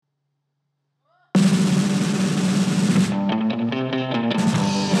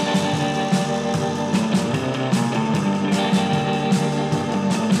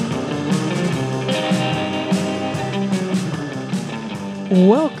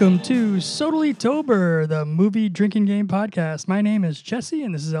Welcome to Sodally Tober, the movie drinking game podcast. My name is Jesse,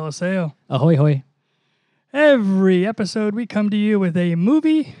 and this is Eliseo. Ahoy, hoy. Every episode, we come to you with a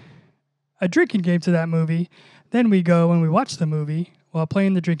movie, a drinking game to that movie. Then we go and we watch the movie while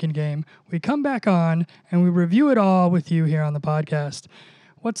playing the drinking game. We come back on and we review it all with you here on the podcast.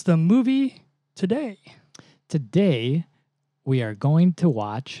 What's the movie today? Today, we are going to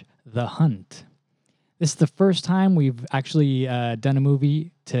watch The Hunt. This is the first time we've actually done a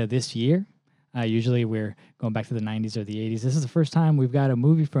movie to this year. Usually we're going back to the 90s or the 80s. This is the first time we've got a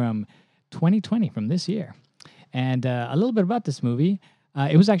movie from 2020, from this year. And a little bit about this movie.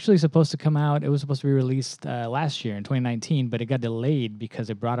 It was actually supposed to come out, it was supposed to be released last year in 2019, but it got delayed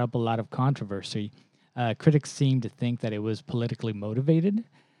because it brought up a lot of controversy. Critics seem to think that it was politically motivated,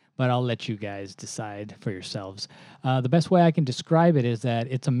 but I'll let you guys decide for yourselves. The best way I can describe it is that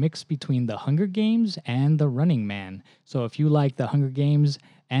it's a mix between The Hunger Games and The Running Man. So if you like The Hunger Games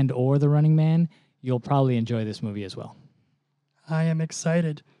and or The Running Man, you'll probably enjoy this movie as well. I am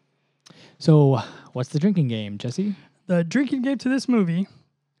excited. So what's the drinking game, Jesse? The drinking game to this movie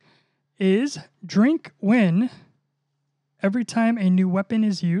is drink when every time a new weapon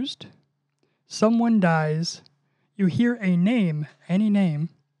is used, someone dies, you hear a name, any name,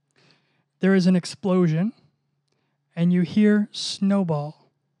 there is an explosion, and you hear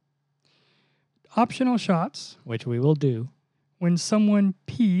snowball. Optional shots. Which we will do. When someone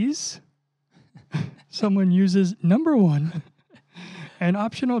pees, someone uses number one. And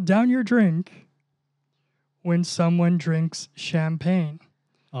optional down your drink when someone drinks champagne.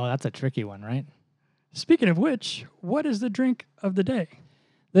 Oh, that's a tricky one, right? Speaking of which, what is the drink of the day?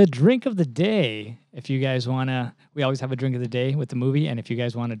 The drink of the day, if you guys want to, we always have a drink of the day with the movie, and if you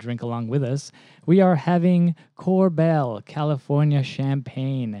guys want to drink along with us, we are having Korbel California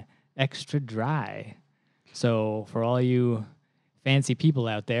Champagne Extra Dry. So for all you fancy people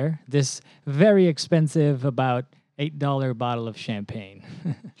out there, this very expensive, about $8 bottle of champagne.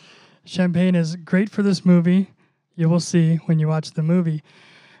 Champagne is great for this movie. You will see when you watch the movie.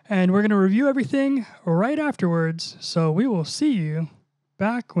 And we're going to review everything right afterwards, so we will see you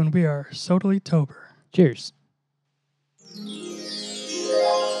back when we are Sodally Tober. Cheers.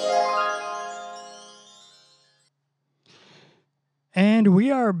 And we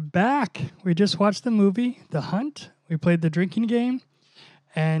are back. We just watched the movie, The Hunt. We played the drinking game.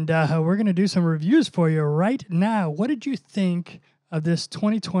 And we're going to do some reviews for you right now. What did you think of this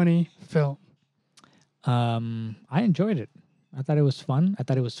 2020 film? I enjoyed it. I thought it was fun. I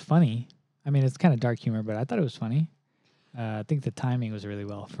thought it was funny. I mean, it's kind of dark humor, but I thought it was funny. I think the timing was really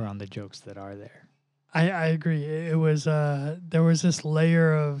well for on the jokes that are there. I agree. It was there was this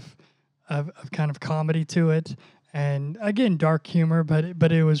layer of kind of comedy to it, and again dark humor,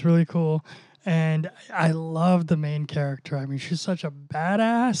 but it was really cool. And I love the main character. I mean, she's such a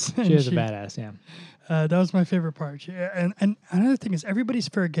badass. She is a badass, yeah. That was my favorite part. And another thing is everybody's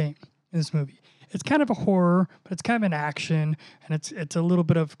fair game in this movie. It's kind of a horror, but it's kind of an action, and it's a little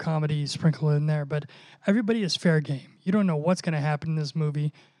bit of comedy sprinkled in there. But everybody is fair game. You don't know what's going to happen in this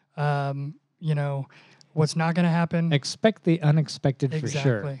movie. You know what's not going to happen. Expect the unexpected for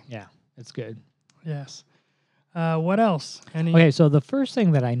sure. Exactly. Yeah, it's good. Yes. What else? Okay, so the first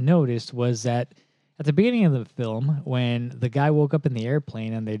thing that I noticed was that at the beginning of the film, when the guy woke up in the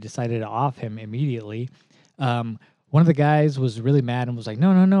airplane and they decided to off him immediately, one of the guys was really mad and was like,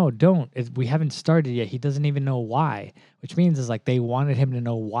 no, don't. We haven't started yet. He doesn't even know why, which means is like they wanted him to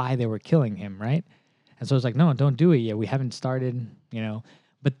know why they were killing him, right? And so it's like, no, don't do it yet. We haven't started, you know.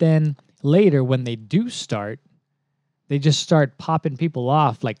 But then later when they do start, they just start popping people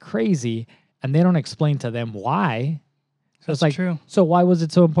off like crazy, and they don't explain to them why. So That's it's like, true. So why was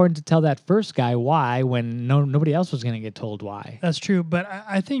it so important to tell that first guy why when nobody else was going to get told why? That's true. But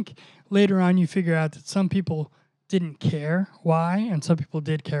I think later on you figure out that some people didn't care why, and some people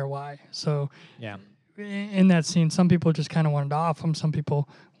did care why. So Yeah. in that scene, some people just kind of wanted to off him. Some people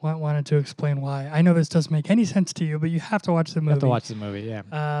wanted to explain why. I know this doesn't make any sense to you, but you have to watch the movie. You have to watch the movie, yeah.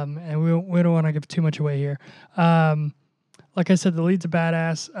 And we don't want to give too much away here. Like I said, the lead's a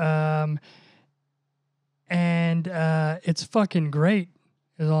badass. And it's fucking great,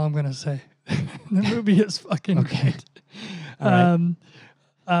 is all I'm going to say. The movie is fucking great. All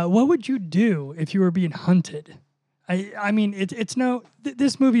right. What would you do if you were being hunted? I mean, it's no.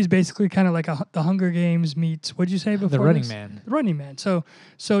 This movie is basically kind of like the Hunger Games meets. What'd you say before? The Running Man. The Running Man. So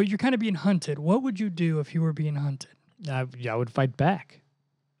you're kind of being hunted. What would you do if you were being hunted? I would fight back.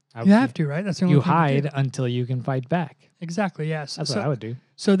 You have to, right? That's the only You thing hide do. until you can fight back. Exactly. Yes. That's what I would do.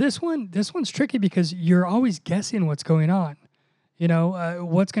 So this one's tricky because you're always guessing what's going on. You know,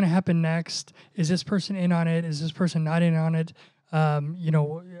 what's going to happen next? Is this person in on it? Is this person not in on it? You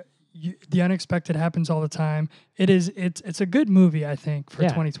know, the unexpected happens all the time. It's a good movie, I think, for Yeah.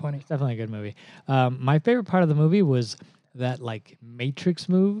 2020. It's definitely a good movie. My favorite part of the movie was that like Matrix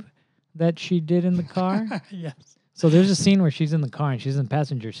move that she did in the car. Yes. So there's a scene where she's in the car and she's in the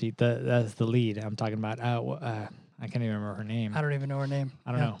passenger seat. That's the lead I'm talking about. I can't even remember her name. I don't even know her name.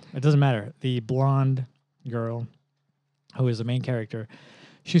 I don't know. It doesn't matter. The blonde girl, who is the main character,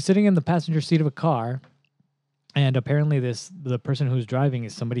 she's sitting in the passenger seat of a car, and apparently the person who's driving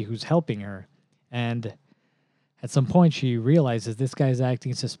is somebody who's helping her. And at some point, she realizes this guy's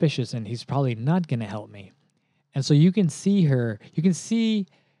acting suspicious, and he's probably not going to help me. And so you can see her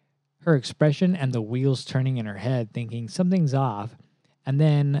expression and the wheels turning in her head, thinking something's off. And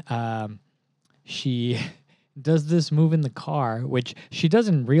then she does this move in the car, which she does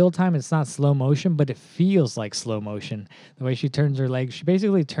in real time. It's not slow motion, but it feels like slow motion. The way she turns her legs, she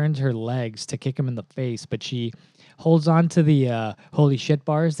basically turns her legs to kick him in the face, but she holds on to the holy shit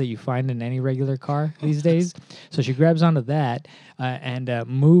bars that you find in any regular car these days. So she grabs onto that and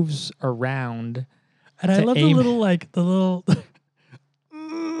moves around. And I love the little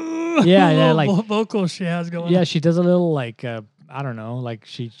yeah, like vocal she has going. Yeah, on. she does a little like I don't know, like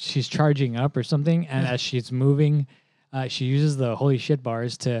she's charging up or something, and as she's moving, she uses the holy shit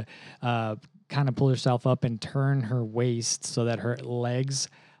bars to kind of pull herself up and turn her waist so that her legs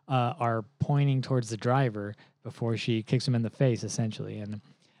are pointing towards the driver before she kicks him in the face, essentially. And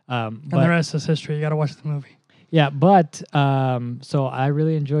the rest is history. You got to watch the movie. Yeah, but so I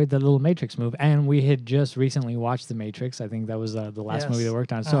really enjoyed the little Matrix move, and we had just recently watched The Matrix. I think that was the last movie they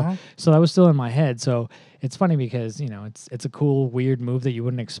worked on. So so that was still in my head. So it's funny because, you know, it's a cool, weird move that you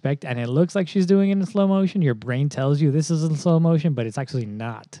wouldn't expect, and it looks like she's doing it in slow motion. Your brain tells you this is in slow motion, but it's actually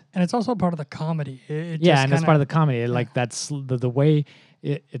not. And it's also part of the comedy. Yeah, and it's part of the comedy. Like that's the way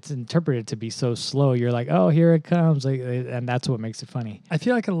it's interpreted to be so slow. You're like, oh, here it comes, like, and that's what makes it funny. I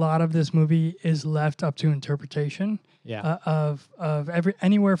feel like a lot of this movie is left up to interpretation. Yeah. Of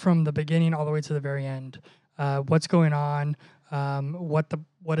anywhere from the beginning all the way to the very end. What's going on?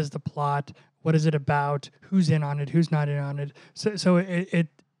 What is the plot? What is it about? Who's in on it? Who's not in on it? So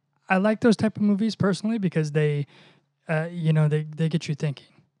I like those type of movies personally because they get you thinking.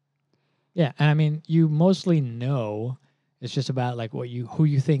 Yeah, and I mean, you mostly know. It's just about like who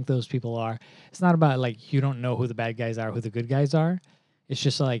you think those people are. It's not about like you don't know who the bad guys are, who the good guys are. It's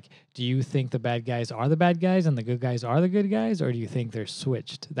just like, do you think the bad guys are the bad guys and the good guys are the good guys, or do you think they're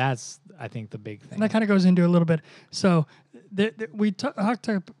switched? That's, I think, the big thing. And that kind of goes into a little bit. So we talked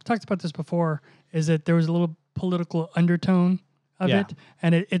about this before. Is that there was a little political undertone of it,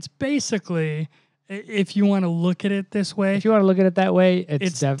 and it's basically. If you want to look at it this way, if you want to look at it that way,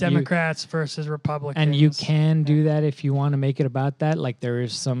 it's Democrats versus Republicans, and you can do that if you want to make it about that. Like there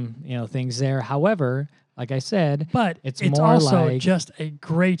is some things there. However, like I said, but it's more also like just a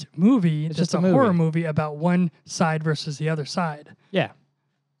great movie. It's just a horror movie about one side versus the other side. Yeah.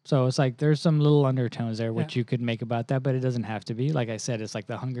 So it's like there's some little undertones there which you could make about that, but it doesn't have to be. Like I said, it's like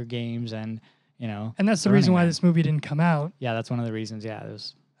the Hunger Games and and that's the reason why this movie didn't come out. Yeah, that's one of the reasons. Yeah, it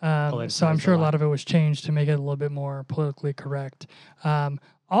was. So I'm sure a lot of it was changed to make it a little bit more politically correct.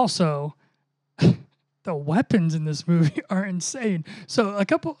 Also, the weapons in this movie are insane. So a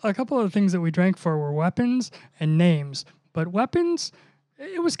couple of the things that we drank for were weapons and names. But weapons,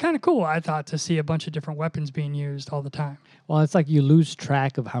 it was kind of cool, I thought, to see a bunch of different weapons being used all the time. Well, it's like you lose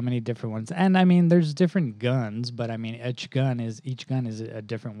track of how many different ones. And I mean, there's different guns, but I mean, each gun is a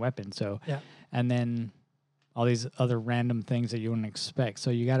different weapon. So and then all these other random things that you wouldn't expect. So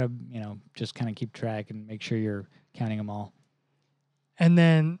you got to, just kind of keep track and make sure you're counting them all. And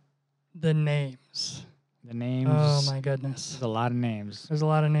then the names. The names. Oh, my goodness. There's a lot of names. There's a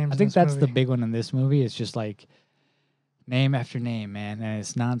lot of names. I think that's the big one in this movie. It's just like name after name, man. And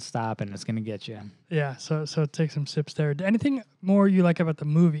it's nonstop and it's going to get you. Yeah. So take some sips there. Anything more you like about the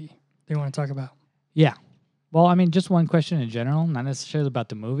movie that you want to talk about? Yeah. Well, I mean, just one question in general, not necessarily about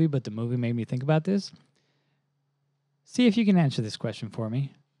the movie, but the movie made me think about this. See if you can answer this question for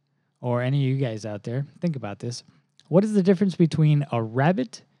me, or any of you guys out there. Think about this. What is the difference between a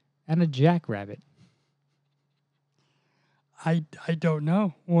rabbit and a jackrabbit? I don't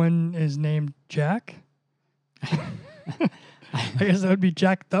know. One is named Jack. I guess that would be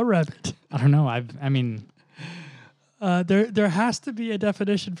Jack the Rabbit. I don't know. I mean, there has to be a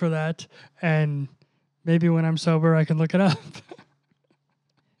definition for that, and maybe when I'm sober, I can look it up.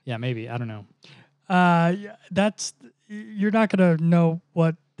 Yeah, maybe. I don't know. You're not going to know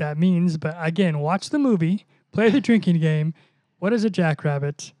what that means, but again, watch the movie, play the drinking game. What is a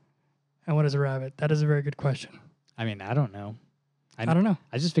jackrabbit and what is a rabbit? That is a very good question. I mean, I don't know. I don't know.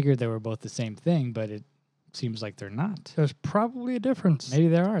 I just figured they were both the same thing, but it seems like they're not. There's probably a difference. Maybe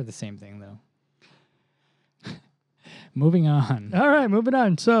they are the same thing though. Moving on. All right, moving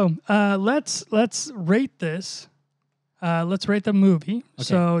on. So let's rate this. Let's rate the movie. Okay.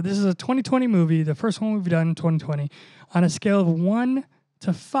 So this is a 2020 movie, the first one we've done in 2020. On a scale of 1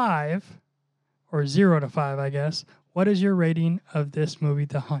 to 5, or 0 to 5, I guess, what is your rating of this movie,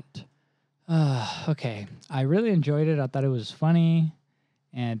 The Hunt? Okay. I really enjoyed it. I thought it was funny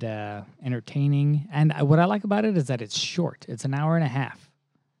and entertaining. And what I like about it is that it's short. It's an hour and a half.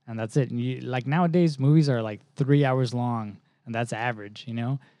 And that's it. And like nowadays, movies are like 3 hours long, and that's average, you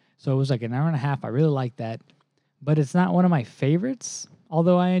know? So it was like an hour and a half. I really like that. But it's not one of my favorites,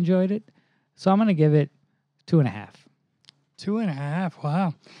 although I enjoyed it. So I'm going to give it 2.5. 2.5.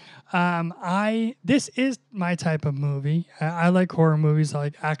 Wow. This is my type of movie. I like horror movies. I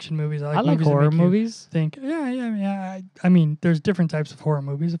like action movies. I like movies that horror make you movies. think, yeah. I mean, there's different types of horror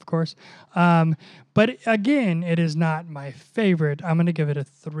movies, of course. But again, it is not my favorite. I'm going to give it a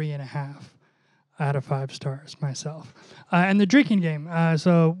 3.5 out of 5 stars myself. And the drinking game.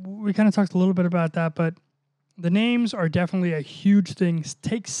 So we kind of talked a little bit about that, but the names are definitely a huge thing.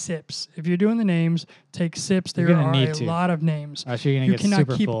 Take sips. If you're doing the names, take sips. There You're gonna are need a to. lot of names. Or else you're gonna You get cannot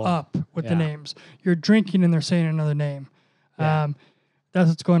super keep full. up with the Yeah. names. You're drinking and they're saying another name. Yeah. That's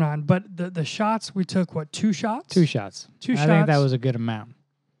what's going on. But the shots, we took, 2 shots? 2 shots. Two I think that shots. was a good amount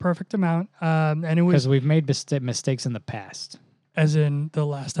Perfect amount. And it was because we've made mistakes in the past. as in the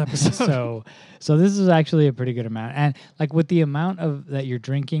last episode. so this is actually a pretty good amount. And like with the amount of that you're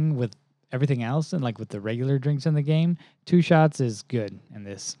drinking with everything else and like with the regular drinks in the game, 2 shots is good in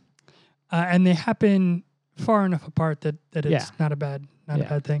this. And they happen far enough apart that it's Yeah. not a bad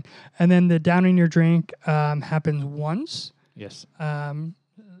Yeah. thing. And then the downing your drink happens once. Yes.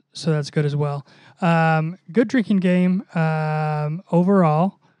 So that's good as well. Good drinking game.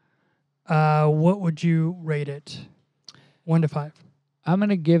 Overall, what would you rate it? 1 to 5. I'm going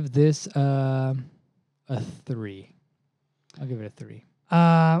to give this a 3. I'll give it a 3.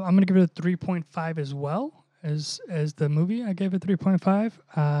 I'm gonna give it a 3.5 as well as the movie. I gave it 3.5.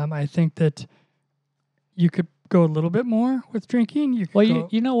 I think that you could go a little bit more with drinking. You could Well, go,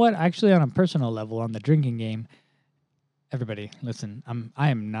 you know what? Actually, on a personal level, on the drinking game, everybody, listen. I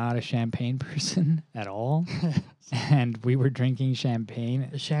am not a champagne person at all, and we were drinking champagne.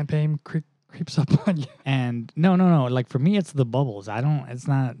 the champagne creeps up on you. And no. Like for me, it's the bubbles. It's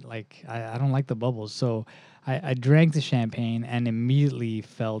not like I don't like the bubbles. So I drank the champagne and immediately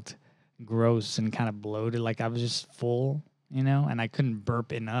felt gross and kind of bloated. Like I was just full, you know, and I couldn't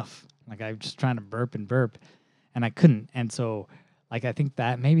burp enough. Like I was just trying to burp, and I couldn't. And so, like I think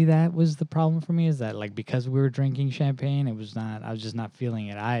that maybe that was the problem for me, is that like because we were drinking champagne, I was just not feeling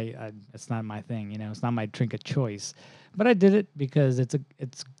it. It's not my thing, you know. It's not my drink of choice. But I did it because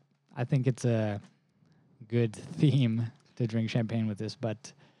I think it's a good theme to drink champagne with this,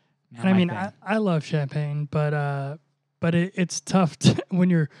 but not And I my mean, thing. I love champagne, but it's tough when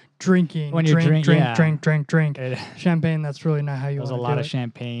you're drinking. When you drink, yeah. drink. It Champagne, that's really not how you was want a to lot do of it.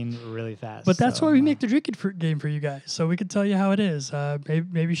 champagne really fast. But that's so, why we make the drinking game for you guys, so we can tell you how it is.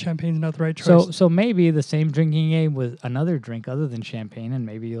 Maybe champagne's not the right choice. So maybe the same drinking game with another drink other than champagne, and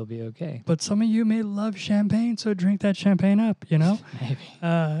maybe you'll be okay. But some of you may love champagne, so drink that champagne up, you know?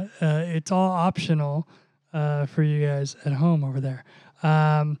 Maybe. It's all optional for you guys at home over there.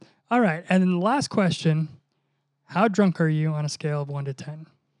 All right, and then the last question, how drunk are you on a scale of 1 to 10?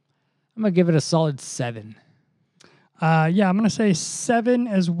 I'm gonna give it a solid 7. Yeah, I'm going to say 7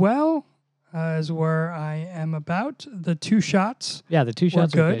 as well, is where I am about. The 2 shots, Yeah, the 2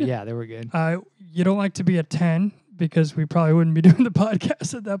 shots were good. good. Yeah, they were good. you don't like to be a 10 because we probably wouldn't be doing the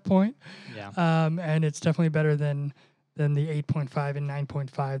podcast at that point. Yeah. And it's definitely better than the 8.5 and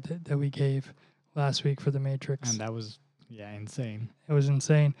 9.5 that we gave last week for The Matrix. And that was insane. It was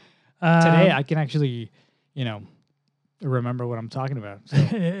insane. Today I can actually, remember what I'm talking about. So.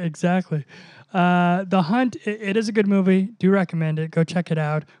 Exactly. The Hunt, it is a good movie. Do recommend it. Go check it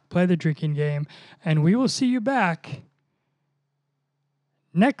out. Play the drinking game. And we will see you back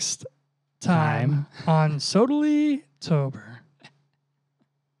next time on Sodally Tober.